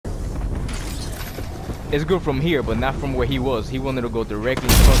It's good from here, but not from where he was. He wanted to go directly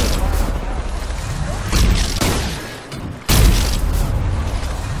in front of him.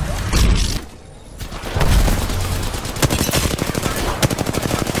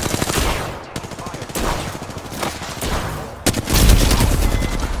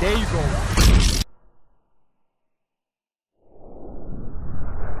 There you go.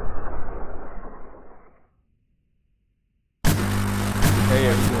 Hey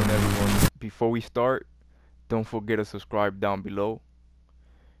everyone. Before we start, don't forget to subscribe down below.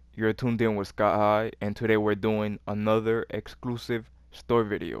 You're tuned in with Skii Hygh, and today we're doing another exclusive store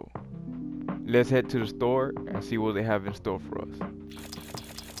video. Let's head to the store and see what they have in store for us.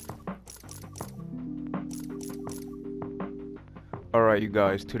 Alright you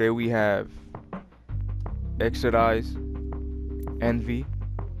guys, today we have Oxidized Envy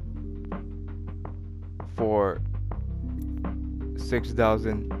for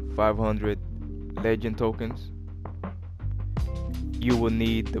 6,500 legend tokens. You will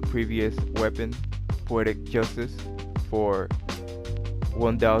need the previous weapon, Poetic Justice, for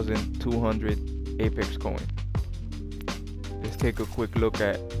 1,200 Apex coin. Let's take a quick look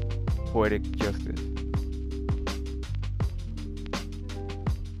at Poetic Justice.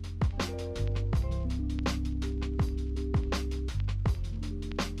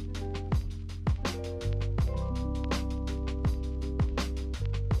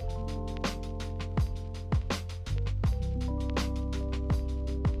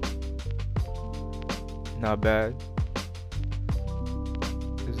 Not bad.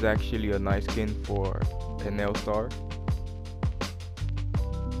 This is actually a nice skin for an L-Star.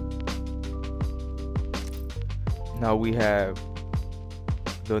 Now we have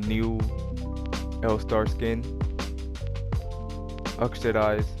the new L-Star skin,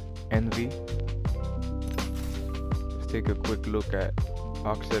 Oxidized Envy. Let's take a quick look at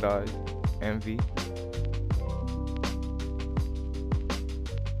Oxidized Envy.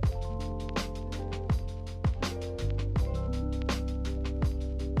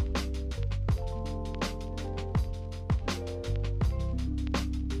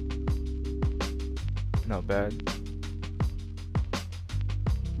 Not bad.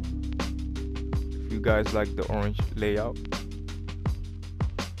 If you guys like the orange layout,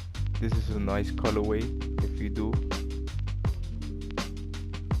 this is a nice colorway. If you do,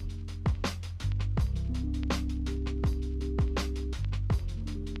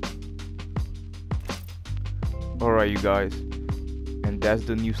 alright you guys, and that's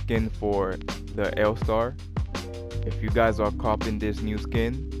the new skin for the L-Star. If you guys are copying this new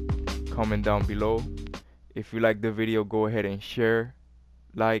skin, comment down below. If you like the video, go ahead and share,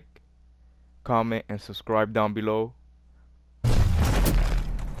 like, comment, and subscribe down below.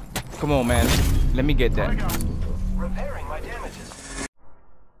 Come on, man. Let me get that.